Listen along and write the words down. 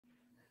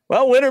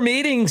Well, winter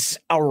meetings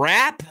a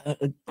wrap.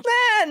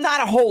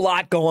 Not a whole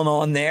lot going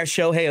on there.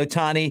 Shohei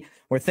Ohtani,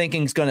 we're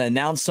thinking is going to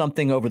announce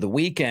something over the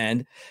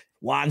weekend.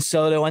 Juan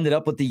Soto ended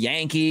up with the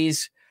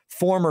Yankees.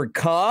 Former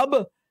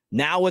Cub,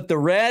 now with the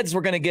Reds.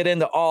 We're going to get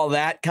into all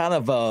that. Kind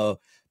of a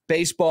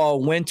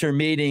baseball winter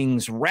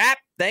meetings wrap.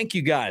 Thank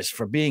you guys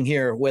for being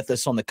here with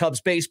us on the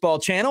Cubs Baseball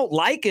channel.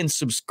 Like and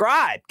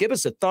subscribe. Give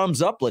us a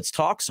thumbs up. Let's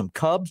talk some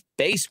Cubs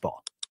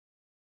baseball.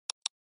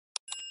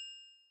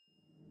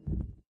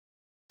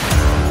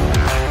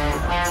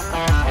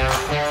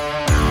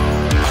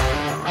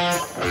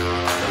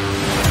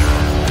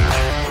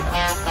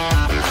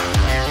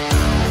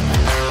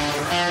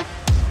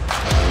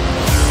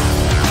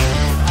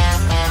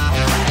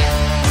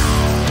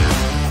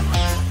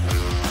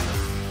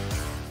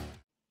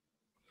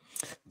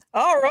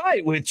 All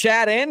right, with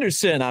Chad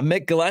Anderson, I'm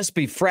Mick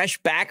Gillispie, fresh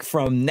back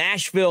from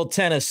Nashville,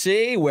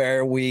 Tennessee,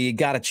 where we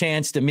got a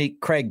chance to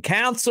meet Craig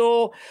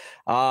Counsell.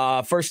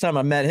 First time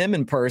I met him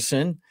in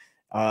person,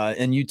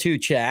 and you too,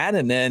 Chad,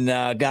 and then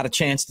got a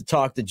chance to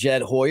talk to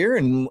Jed Hoyer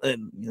and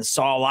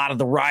saw a lot of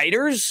the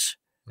writers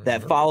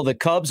that follow the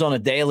Cubs on a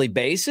daily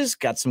basis.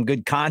 Got some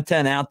good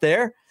content out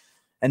there.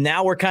 And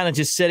now we're kind of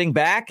just sitting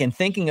back and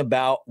thinking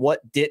about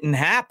what didn't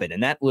happen.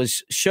 And that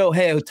was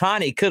Shohei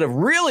Ohtani could have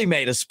really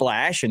made a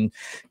splash and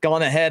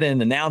gone ahead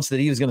and announced that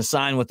he was going to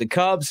sign with the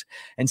Cubs.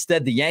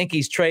 Instead, the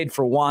Yankees trade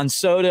for Juan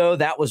Soto.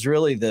 That was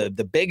really the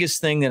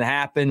biggest thing that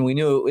happened. We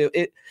knew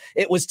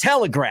it was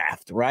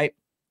telegraphed, right?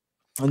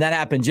 And that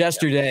happened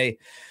yesterday.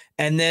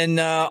 And then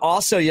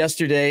also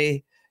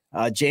yesterday,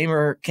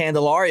 Jeimer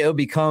Candelario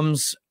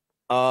becomes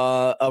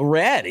a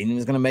Red. And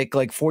he's going to make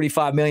like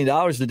 $45 million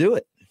to do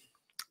it.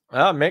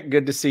 Mick,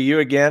 good to see you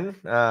again.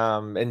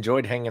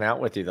 Enjoyed hanging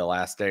out with you the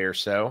last day or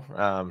so.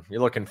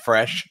 You're looking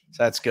fresh.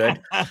 So that's good.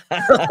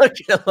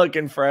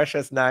 looking fresh.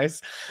 That's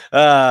nice.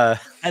 I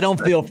don't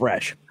feel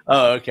fresh.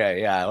 Oh, okay.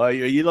 Yeah. Well,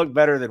 you look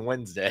better than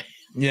Wednesday.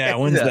 Yeah.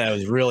 Wednesday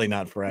was really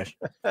not fresh.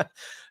 All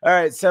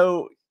right.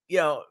 So,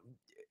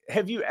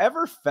 have you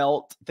ever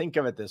think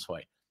of it this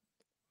way.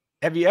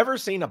 Have you ever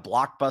seen a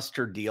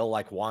blockbuster deal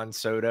like Juan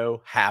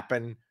Soto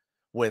happen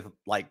with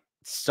like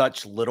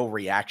such little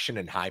reaction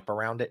and hype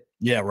around it?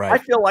 Yeah, right. I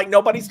feel like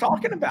nobody's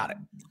talking about it.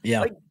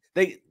 Yeah.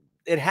 Like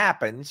it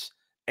happens,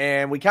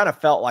 and we kind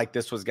of felt like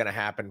this was going to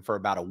happen for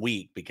about a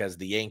week because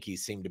the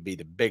Yankees seem to be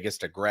the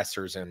biggest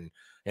aggressors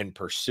in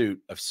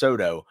pursuit of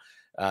Soto.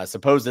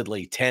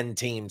 Supposedly 10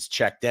 teams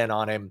checked in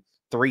on him,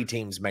 3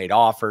 teams made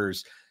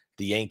offers.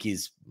 The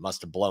Yankees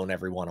must have blown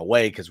everyone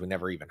away because we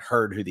never even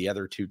heard who the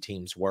other 2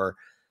 teams were.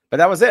 But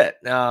that was it.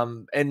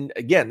 And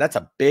again, that's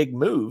a big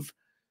move.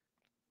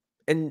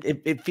 And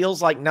it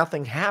feels like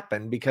nothing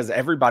happened because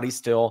everybody's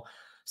still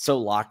so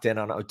locked in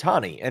on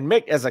Ohtani. And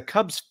Mick, as a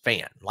Cubs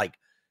fan, like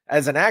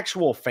as an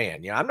actual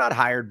fan, I'm not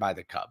hired by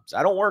the Cubs.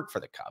 I don't work for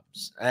the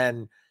Cubs.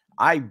 And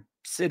I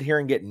sit here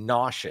and get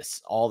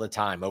nauseous all the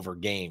time over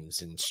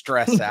games and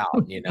stress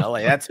out,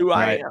 like that's who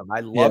I am.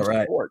 I love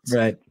sports.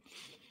 Right.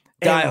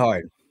 Die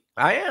hard.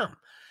 I am.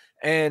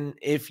 And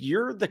if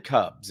you're the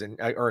Cubs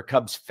or a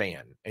Cubs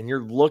fan and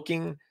you're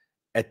looking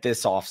at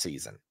this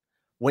offseason,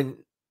 when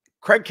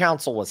Craig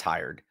Counsell was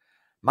hired,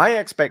 my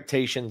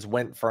expectations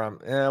went from,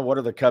 what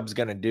are the Cubs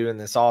going to do in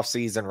this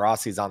offseason?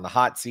 Rossi's on the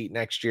hot seat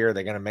next year.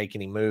 They're going to make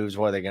any moves?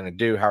 What are they going to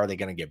do? How are they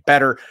going to get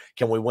better?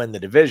 Can we win the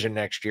division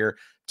next year?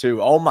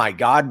 To, oh my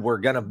God, we're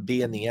going to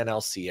be in the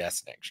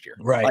NLCS next year.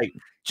 Right. Like,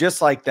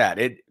 just like that.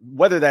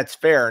 Whether that's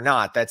fair or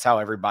not, that's how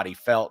everybody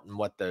felt and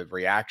what the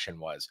reaction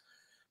was.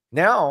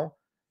 Now,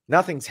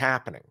 nothing's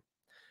happening.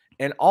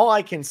 And all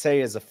I can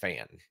say as a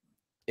fan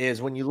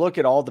is when you look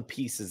at all the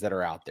pieces that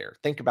are out there,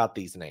 think about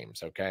these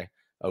names, okay?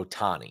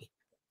 Ohtani,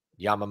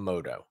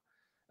 Yamamoto,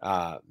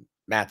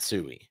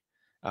 Matsui.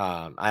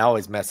 I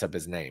always mess up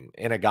his name.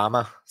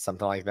 Inagama,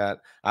 something like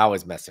that. I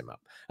always mess him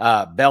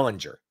up.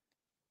 Bellinger,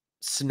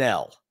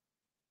 Snell,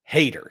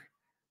 Hader,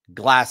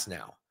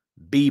 Glasnow,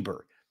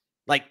 Bieber,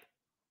 like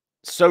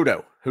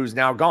Soto, who's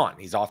now gone.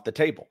 He's off the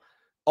table.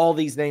 All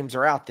these names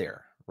are out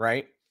there,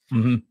 right?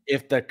 Mm-hmm.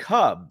 If the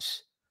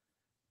Cubs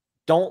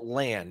don't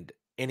land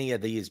any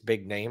of these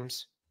big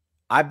names,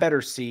 I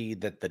better see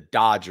that the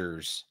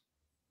Dodgers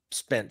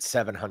spent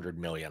 $700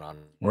 million on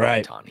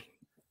Ohtani.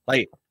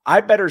 Like,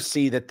 I better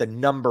see that the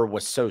number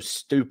was so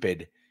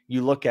stupid.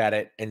 You look at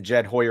it and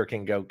Jed Hoyer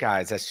can go,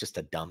 guys, that's just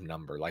a dumb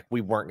number. Like,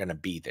 we weren't going to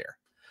be there.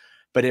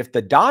 But if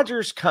the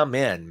Dodgers come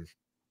in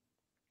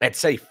at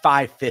say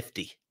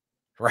 550,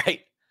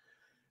 right?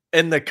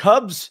 And the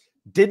Cubs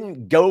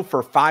didn't go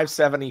for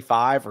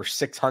 575 or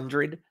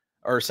 600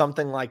 or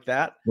something like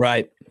that.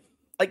 Right.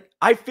 Like,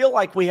 I feel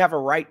like we have a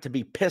right to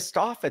be pissed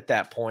off at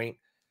that point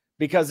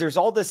because there's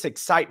all this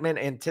excitement,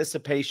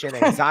 anticipation,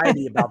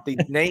 anxiety about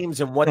these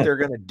names and what they're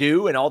going to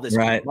do and all this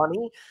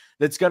money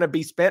that's going to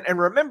be spent. And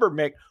remember,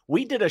 Mick,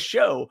 we did a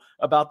show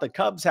about the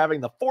Cubs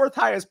having the 4th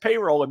highest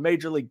payroll in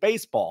Major League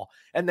Baseball,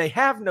 and they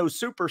have no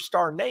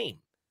superstar name.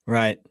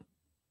 Right.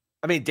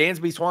 I mean,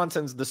 Dansby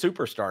Swanson's the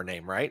superstar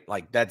name, right?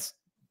 Like, that's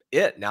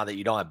it now that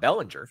you don't have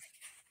Bellinger.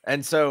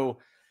 And so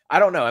I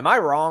don't know. Am I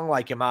wrong?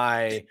 Like, am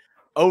I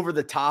over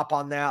the top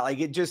on that. Like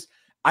it just,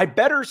 I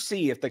better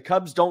see if the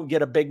Cubs don't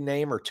get a big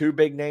name or two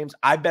big names,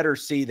 I better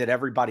see that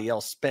everybody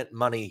else spent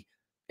money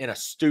in a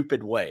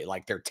stupid way.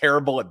 Like they're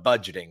terrible at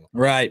budgeting.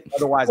 Right.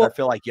 Otherwise, Well, I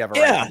feel like you have a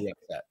right to be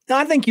upset.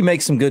 I think you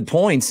make some good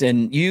points,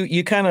 and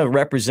you kind of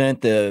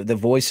represent the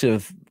voice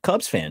of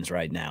Cubs fans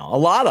right now. A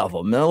lot of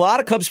them. And a lot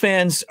of Cubs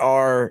fans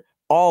are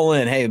all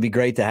in. Hey, it'd be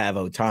great to have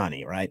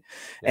Ohtani, right?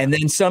 Yeah. And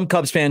then some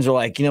Cubs fans are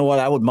like, you know what?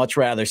 I would much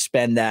rather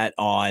spend that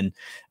on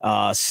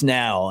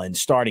Snell and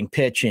starting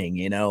pitching,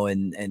 you know,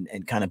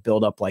 and kind of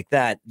build up like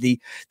that. The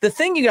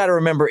thing you got to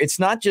remember, it's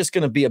not just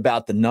going to be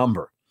about the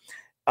number.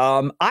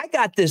 I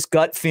got this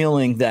gut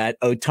feeling that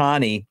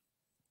Ohtani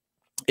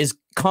is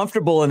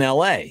comfortable in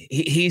LA.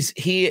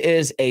 He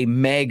is a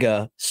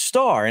mega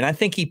star. And I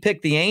think he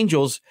picked the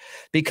Angels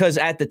because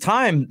at the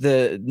time,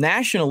 the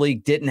National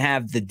League didn't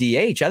have the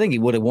DH. I think he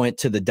would have went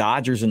to the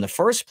Dodgers in the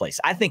first place.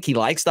 I think he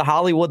likes the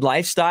Hollywood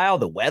lifestyle,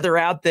 the weather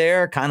out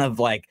there, kind of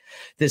like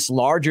this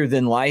larger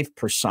than life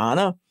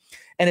persona.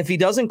 And if he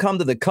doesn't come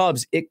to the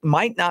Cubs, it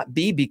might not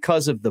be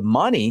because of the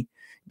money,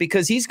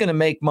 because he's going to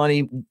make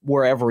money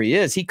wherever he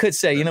is. He could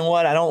say, you know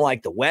what? I don't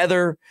like the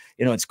weather.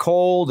 You know, it's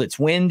cold, it's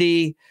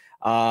windy.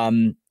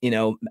 You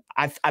know,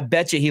 I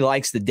bet you he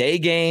likes the day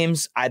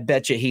games. I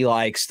bet you he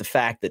likes the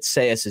fact that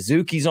Seiya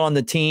Suzuki's on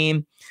the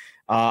team.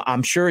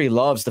 I'm sure he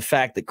loves the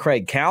fact that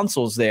Craig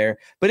Counsell's there,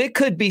 but it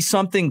could be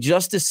something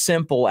just as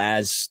simple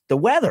as the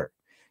weather,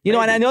 you know,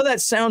 and I know that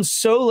sounds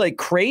so like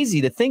crazy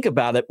to think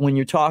about it when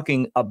you're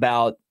talking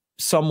about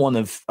someone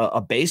of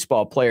a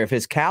baseball player of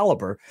his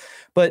caliber,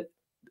 but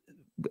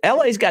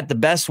LA's got the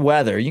best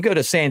weather. You go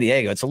to San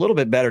Diego, it's a little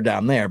bit better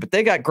down there, but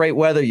they got great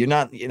weather. You're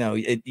not, you know,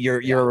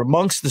 you're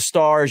amongst the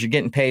stars. You're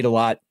getting paid a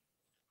lot.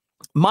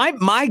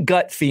 My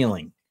gut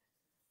feeling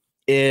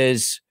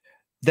is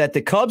that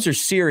the Cubs are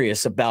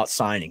serious about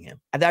signing him.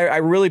 I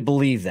really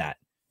believe that.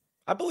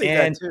 I believe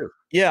that too.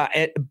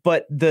 Yeah,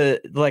 but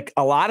like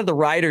a lot of the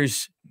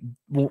writers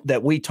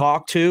that we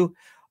talked to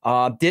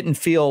didn't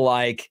feel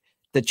like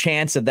the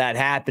chance of that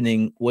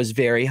happening was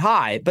very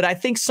high. But I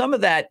think some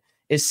of that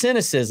is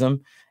cynicism.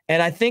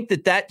 And I think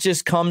that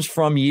just comes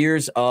from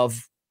years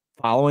of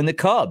following the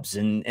Cubs.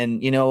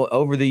 And, you know,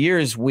 over the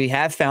years, we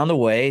have found a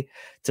way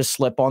to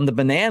slip on the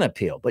banana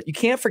peel. But you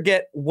can't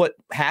forget what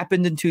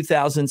happened in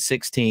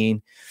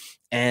 2016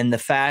 and the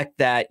fact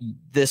that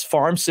this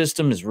farm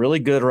system is really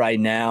good right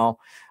now.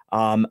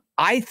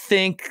 I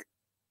think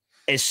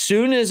as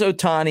soon as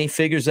Ohtani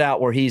figures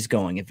out where he's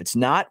going, if it's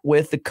not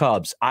with the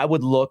Cubs, I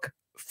would look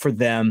for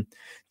them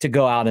to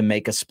go out and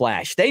make a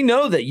splash. They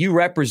know that you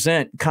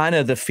represent kind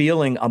of the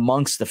feeling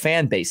amongst the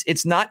fan base.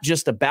 It's not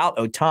just about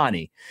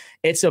Ohtani.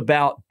 It's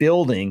about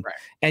building. Right.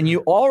 And you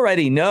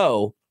already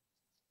know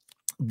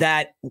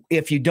that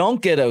if you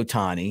don't get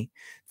Ohtani,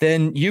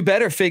 then you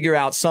better figure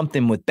out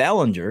something with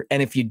Bellinger.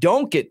 And if you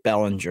don't get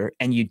Bellinger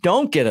and you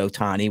don't get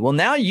Ohtani, well,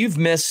 now you've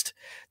missed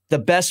the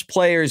best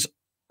players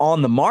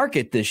on the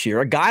market this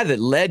year, a guy that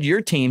led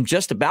your team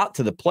just about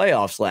to the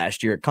playoffs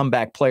last year,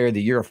 comeback player of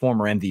the year, a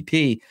former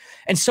MVP,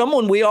 and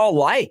someone we all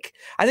like.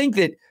 I think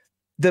that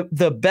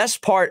the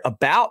best part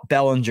about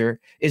Bellinger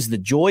is the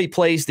joy he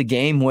plays the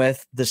game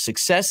with, the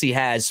success he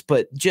has,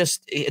 but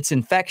just it's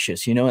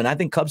infectious, you know, and I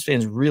think Cubs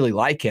fans really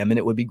like him, and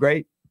it would be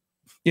great,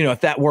 you know,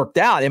 if that worked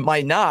out. It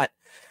might not.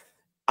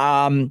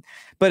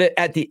 But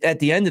at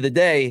the end of the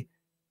day,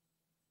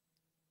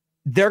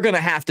 they're going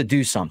to have to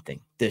do something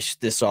this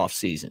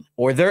offseason.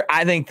 Or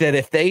I think that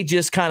if they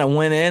just kind of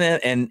went in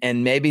it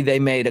and maybe they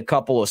made a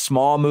couple of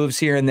small moves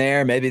here and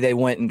there, maybe they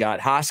went and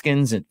got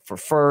Hoskins for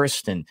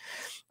first and,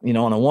 you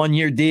know, on a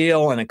 1-year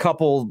deal and a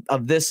couple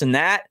of this and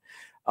that,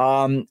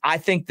 I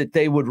think that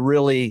they would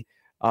really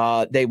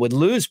they would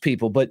lose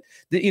people. But,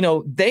 you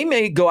know, they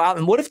may go out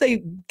and what if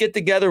they get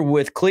together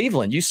with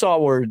Cleveland? You saw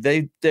where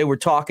they were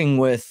talking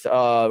with,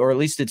 or at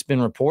least it's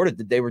been reported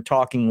that they were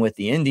talking with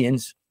the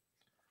Indians.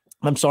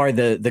 I'm sorry,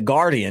 the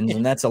Guardians,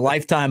 and that's a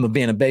lifetime of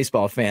being a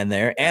baseball fan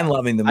there and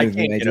loving the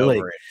movie Major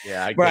League.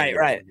 Yeah,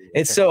 right.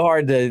 It's so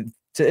hard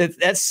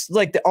that's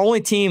like the only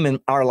team in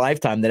our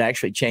lifetime that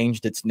actually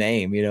changed its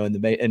name, you know,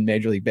 in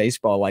Major League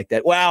Baseball like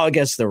that. Well, I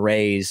guess the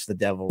Rays, the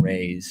Devil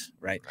Rays,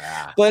 right?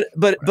 But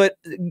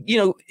you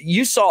know,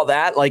 you saw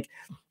that like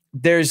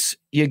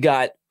you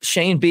got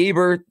Shane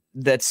Bieber,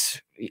 that's,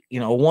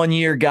 you know, a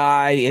 1-year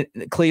guy.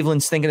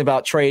 Cleveland's thinking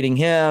about trading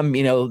him.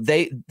 You know,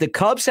 the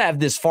Cubs have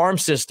this farm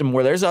system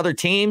where there's other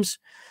teams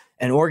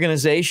and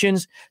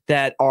organizations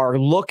that are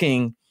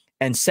looking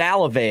and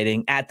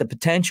salivating at the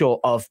potential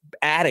of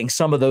adding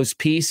some of those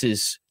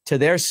pieces to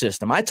their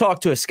system. I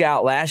talked to a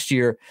scout last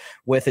year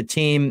with a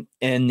team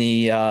in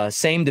the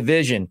same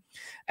division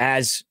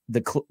as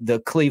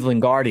the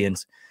Cleveland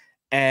Guardians,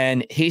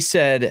 and he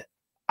said,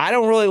 I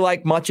don't really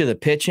like much of the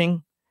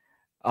pitching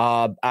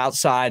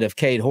outside of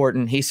Cade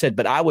Horton. He said,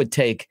 but I would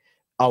take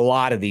a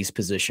lot of these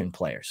position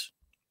players.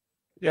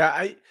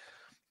 Yeah,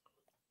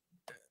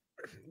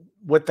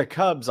 with the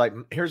Cubs, like,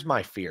 here's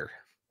my fear.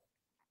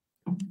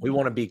 We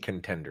want to be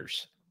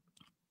contenders.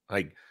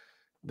 Like,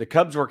 the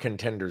Cubs were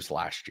contenders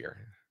last year.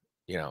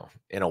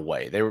 in a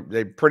way.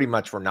 They pretty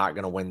much were not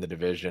going to win the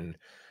division.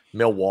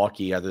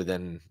 Milwaukee, other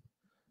than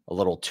a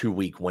little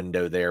 2-week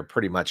window there,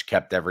 pretty much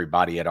kept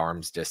everybody at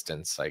arm's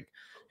distance. Like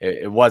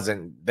it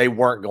wasn't, they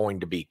weren't going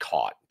to be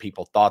caught.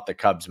 People thought the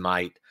Cubs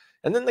might,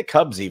 and then the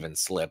Cubs even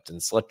slipped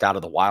out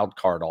of the wild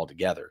card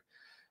altogether.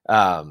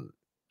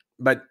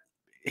 But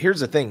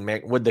here's the thing,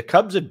 Mick, would the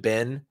Cubs have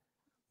been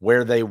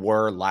where they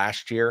were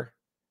last year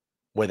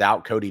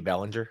without Cody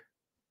Bellinger?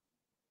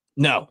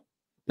 No,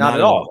 not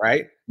at all,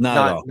 right?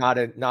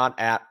 Not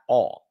at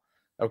all.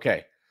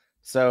 Okay.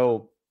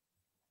 So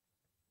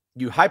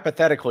you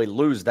hypothetically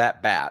lose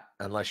that bat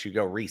unless you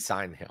go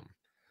re-sign him.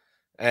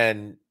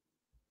 And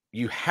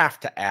you have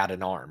to add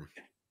an arm.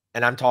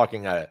 And I'm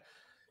talking a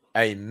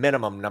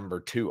minimum number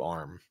 2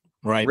 arm.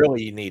 Right.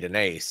 Really, you need an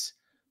ace,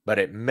 but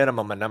at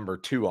minimum a number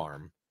 2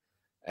 arm.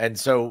 And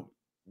so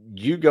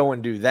you go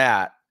and do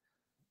that,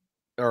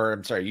 or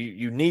I'm sorry,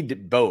 you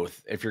need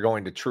both if you're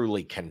going to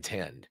truly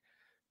contend.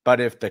 But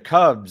if the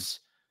Cubs,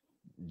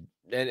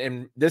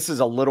 and this is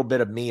a little bit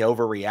of me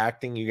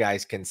overreacting, you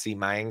guys can see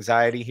my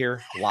anxiety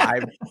here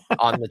live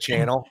on the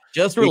channel.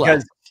 Just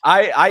relax. Because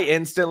I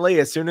instantly,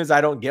 as soon as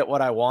I don't get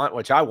what I want,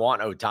 which I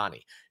want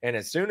Ohtani, and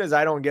as soon as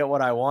I don't get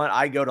what I want,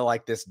 I go to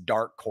like this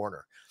dark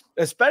corner,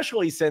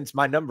 especially since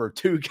my number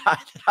 2 guy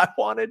that I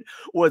wanted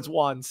was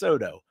Juan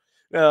Soto.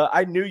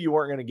 I knew you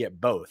weren't going to get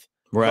both.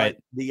 Right.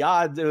 But the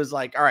odds, it was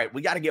like, all right,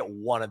 we got to get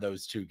one of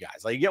those 2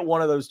 guys. Like, you get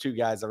one of those 2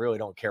 guys, I really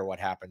don't care what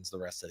happens the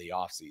rest of the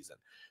offseason.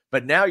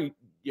 But now,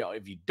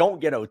 if you don't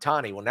get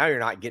Ohtani, well, now you're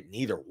not getting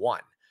either one.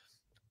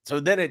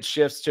 So then it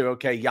shifts to,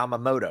 okay,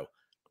 Yamamoto.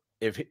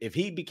 If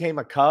he became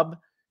a Cub,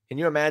 can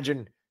you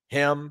imagine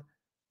him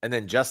and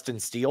then Justin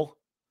Steele?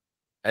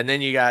 And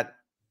then you got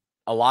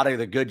a lot of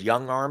the good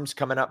young arms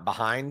coming up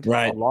behind,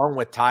 right, along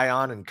with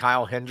Tyon and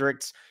Kyle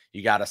Hendricks.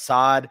 You got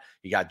Assad,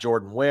 you got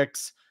Jordan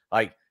Wicks.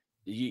 Like,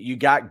 you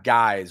got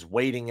guys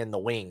waiting in the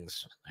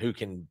wings who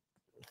can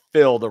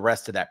fill the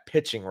rest of that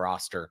pitching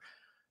roster,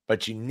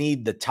 but you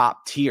need the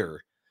top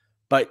tier.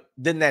 But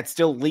then that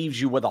still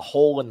leaves you with a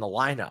hole in the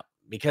lineup,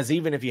 because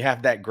even if you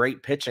have that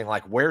great pitching,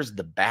 like, where's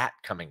the bat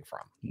coming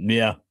from?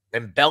 Yeah.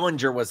 And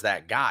Bellinger was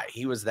that guy.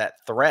 He was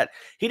that threat.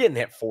 He didn't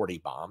hit 40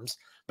 bombs,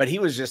 but he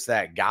was just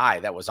that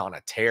guy that was on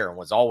a tear and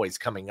was always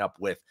coming up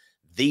with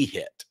the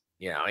hit.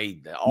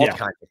 All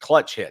kinds of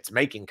clutch hits,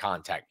 making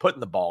contact, putting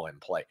the ball in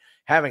play,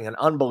 having an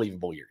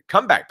unbelievable year,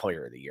 comeback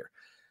player of the year.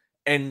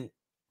 And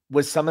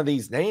with some of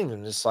these names,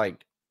 I'm just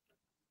like,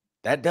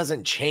 that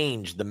doesn't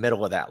change the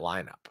middle of that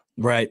lineup.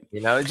 Right.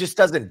 It just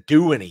doesn't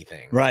do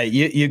anything. Right.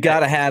 You got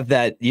to have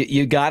that.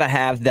 You got to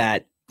have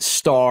that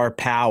star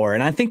power.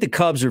 And I think the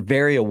Cubs are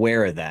very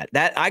aware of that.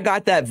 I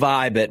got that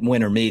vibe at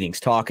winter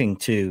meetings, talking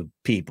to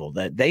people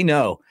that they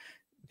know.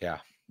 Yeah.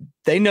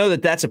 They know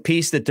that that's a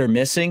piece that they're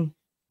missing.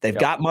 They've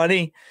got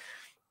money.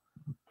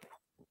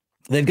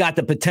 They've got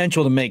the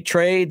potential to make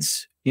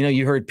trades.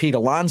 You heard Pete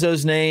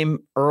Alonso's name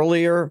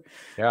earlier.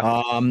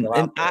 Yeah. And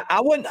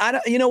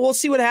we'll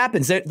see what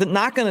happens. They're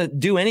not going to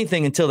do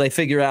anything until they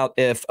figure out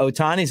if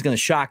Ohtani's going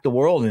to shock the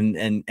world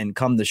and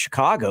come to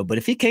Chicago. But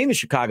if he came to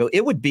Chicago,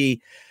 it would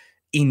be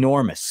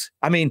enormous.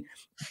 I mean,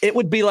 it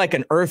would be like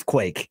an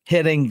earthquake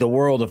hitting the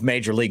world of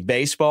Major League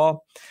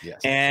Baseball.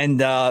 Yes. And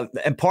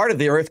part of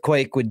the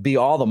earthquake would be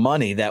all the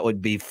money that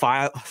would be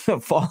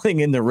falling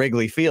in the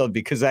Wrigley Field,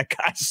 because that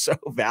guy's so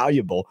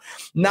valuable.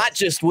 Not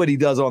just what he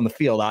does on the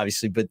field,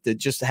 obviously, but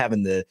just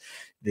having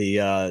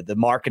the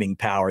marketing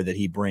power that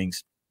he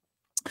brings.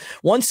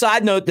 One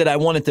side note that I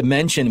wanted to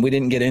mention, we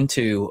didn't get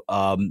into,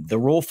 the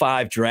Rule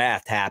 5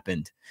 draft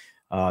happened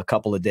a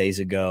couple of days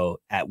ago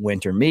at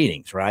winter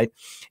meetings, right?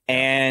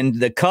 And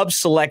the Cubs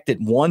selected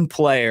one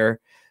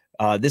player.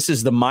 This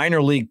is the minor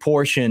league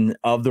portion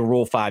of the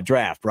Rule 5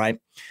 draft, right?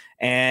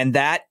 And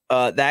that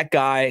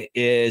guy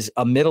is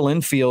a middle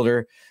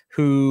infielder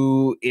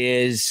who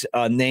is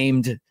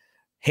named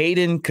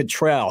Hayden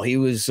Cottrell. He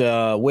was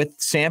with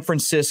San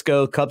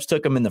Francisco. Cubs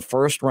took him in the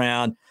first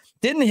round.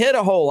 Didn't hit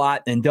a whole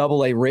lot in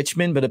Double-A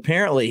Richmond, but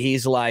apparently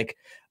he's like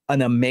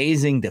an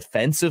amazing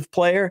defensive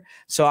player.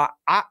 So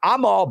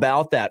I'm all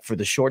about that for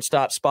the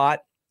shortstop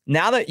spot.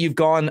 Now that you've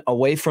gone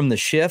away from the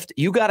shift,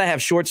 you got to have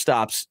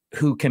shortstops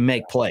who can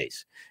make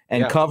plays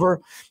and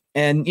cover.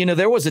 And,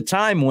 there was a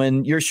time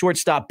when your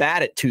shortstop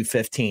batted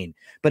 .215,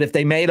 but if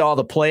they made all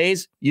the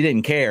plays, you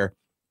didn't care.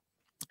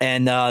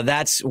 And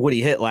that's what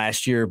he hit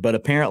last year, but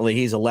apparently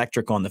he's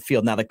electric on the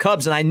field. Now the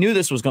Cubs, and I knew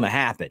this was going to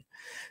happen,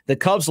 the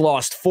Cubs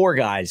lost 4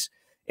 guys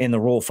in the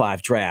Rule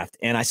 5 draft.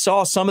 And I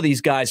saw some of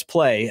these guys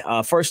play.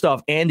 First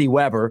off, Andy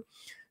Weber,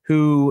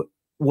 who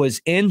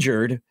was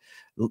injured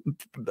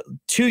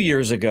 2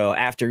 years ago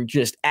after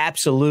just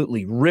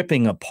absolutely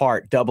ripping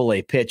apart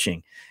Double-A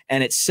pitching,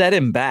 and it set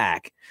him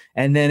back.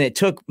 And then it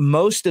took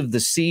most of the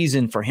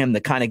season for him to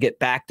kind of get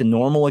back to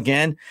normal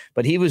again.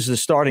 But he was the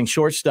starting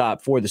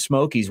shortstop for the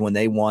Smokies when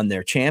they won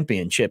their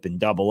championship in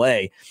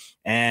Double-A.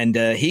 And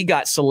he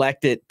got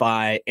selected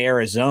by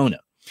Arizona.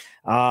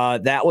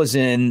 That was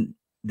in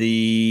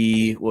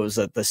the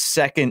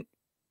second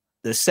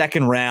The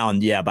second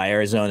round, yeah, by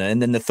Arizona.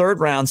 And then the third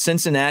round,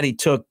 Cincinnati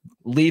took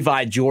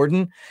Levi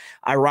Jordan.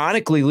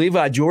 Ironically,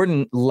 Levi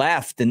Jordan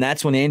left, and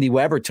that's when Andy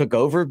Weber took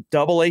over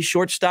Double-A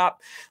shortstop.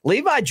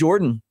 Levi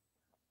Jordan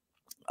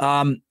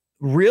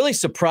really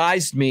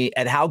surprised me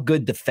at how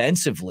good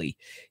defensively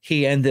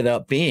he ended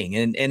up being.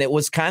 And it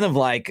was kind of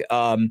like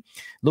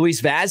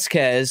Luis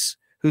Vazquez,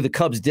 who the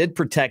Cubs did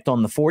protect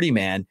on the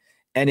 40-man,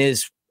 and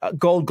his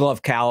Gold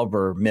Glove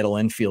caliber middle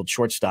infield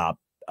shortstop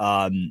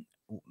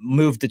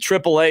moved to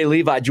AAA.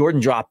 Levi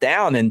Jordan dropped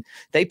down, and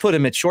they put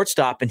him at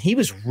shortstop, and he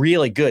was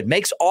really good.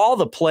 Makes all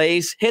the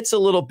plays, hits a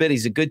little bit.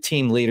 He's a good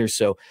team leader,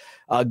 so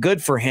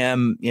good for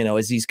him,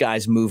 as these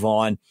guys move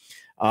on.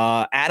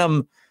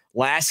 Adam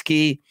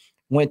Lasky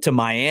went to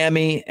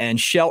Miami, and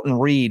Shelton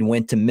Reed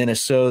went to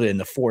Minnesota in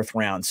the fourth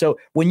round. So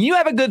when you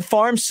have a good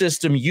farm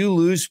system, you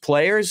lose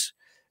players,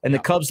 and the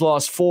Cubs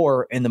lost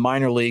 4 in the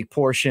minor league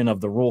portion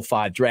of the Rule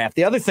 5 draft.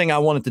 The other thing I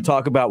wanted to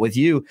talk about with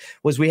you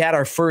was we had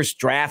our first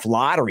draft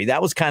lottery.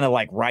 That was kind of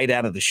like right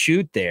out of the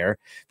chute there.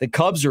 The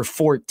Cubs are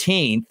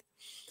 14th.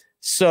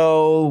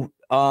 So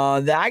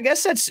I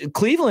guess that's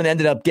Cleveland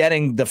ended up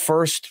getting the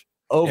first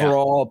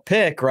overall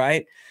pick,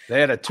 right?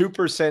 They had a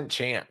 2%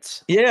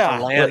 chance. Yeah,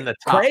 to land the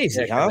top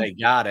crazy, pick, huh? and they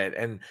got it.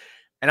 And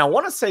I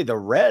want to say the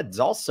Reds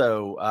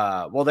also,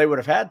 well, they would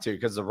have had to,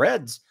 because the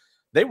Reds,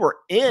 they were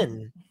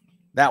in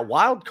that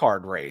wild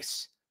card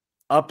race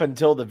up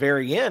until the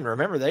very end.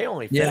 Remember, they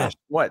only finished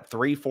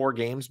 3-4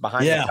 games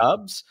behind the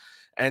Cubs.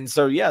 And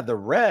so, the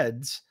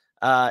Reds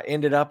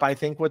ended up, I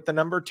think, with the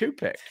number 2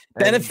 pick.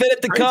 Benefited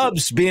the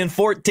Cubs being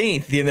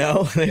 14th, they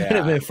could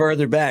have been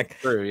further back.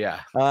 True,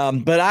 yeah.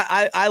 But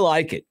I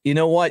like it. You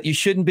know what? You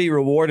shouldn't be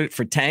rewarded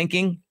for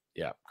tanking.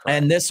 Yeah. Correct.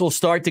 And this will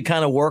start to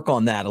kind of work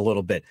on that a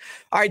little bit.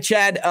 All right,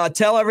 Chad,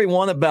 tell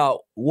everyone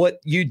about what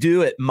you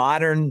do at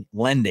Modern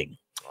Lending.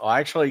 Well, I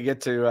actually get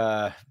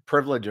to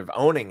privilege of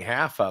owning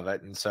half of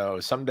it, and so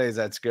some days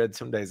that's good,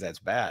 some days that's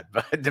bad.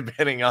 But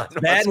depending on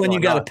bad when you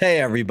got to pay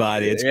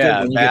everybody, it's good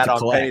when you bad get to on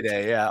collect.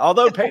 payday. Yeah,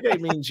 although payday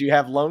means you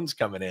have loans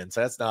coming in,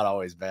 so that's not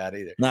always bad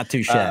either. Not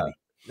too shabby.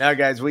 Now,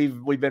 guys,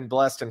 we've been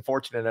blessed and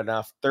fortunate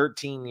enough.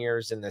 13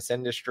 years in this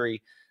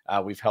industry,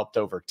 we've helped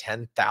over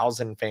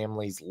 10,000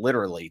 families,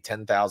 literally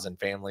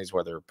 10,000 families,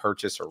 whether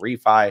purchase or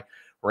refi.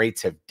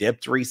 Rates have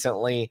dipped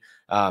recently.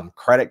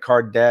 Credit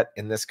card debt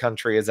in this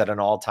country is at an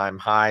all-time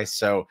high.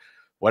 So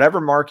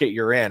whatever market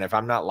you're in, if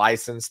I'm not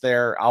licensed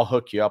there, I'll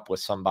hook you up with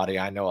somebody.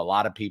 I know a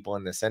lot of people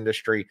in this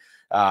industry,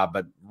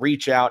 but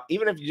reach out.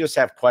 Even if you just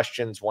have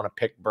questions, want to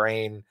pick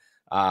brain,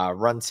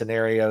 run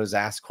scenarios,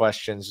 ask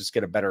questions, just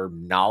get a better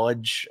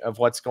knowledge of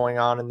what's going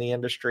on in the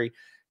industry.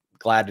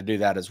 Glad to do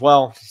that as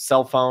well.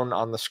 Cell phone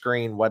on the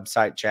screen,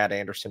 website,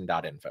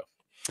 chadanderson.info.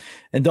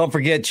 And don't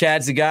forget,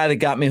 Chad's the guy that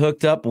got me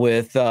hooked up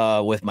with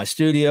my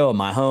studio and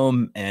my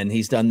home, and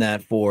he's done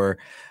that for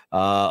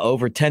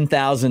over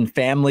 10,000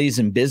 families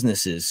and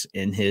businesses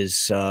in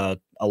his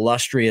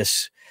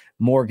illustrious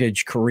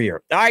mortgage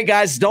career. All right,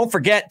 guys, don't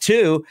forget,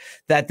 too,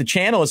 that the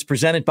channel is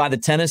presented by the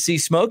Tennessee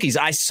Smokies.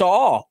 I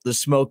saw the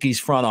Smokies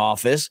front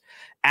office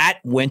at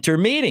winter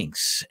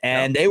meetings,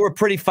 and they were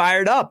pretty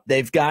fired up.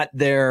 They've got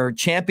their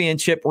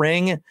championship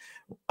ring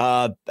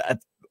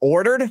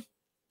ordered.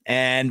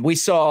 And we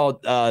saw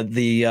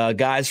the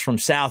guys from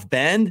South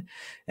Bend,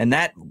 and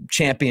that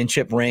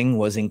championship ring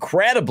was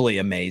incredibly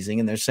amazing.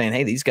 And they're saying,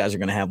 hey, these guys are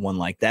going to have one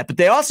like that. But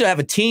they also have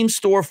a team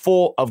store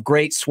full of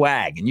great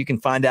swag. And you can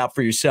find out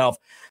for yourself,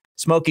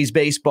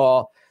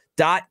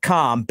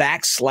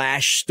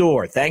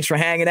 smokiesbaseball.com/store. Thanks for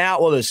hanging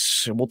out with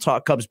us. We'll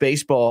talk Cubs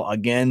baseball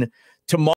again tomorrow.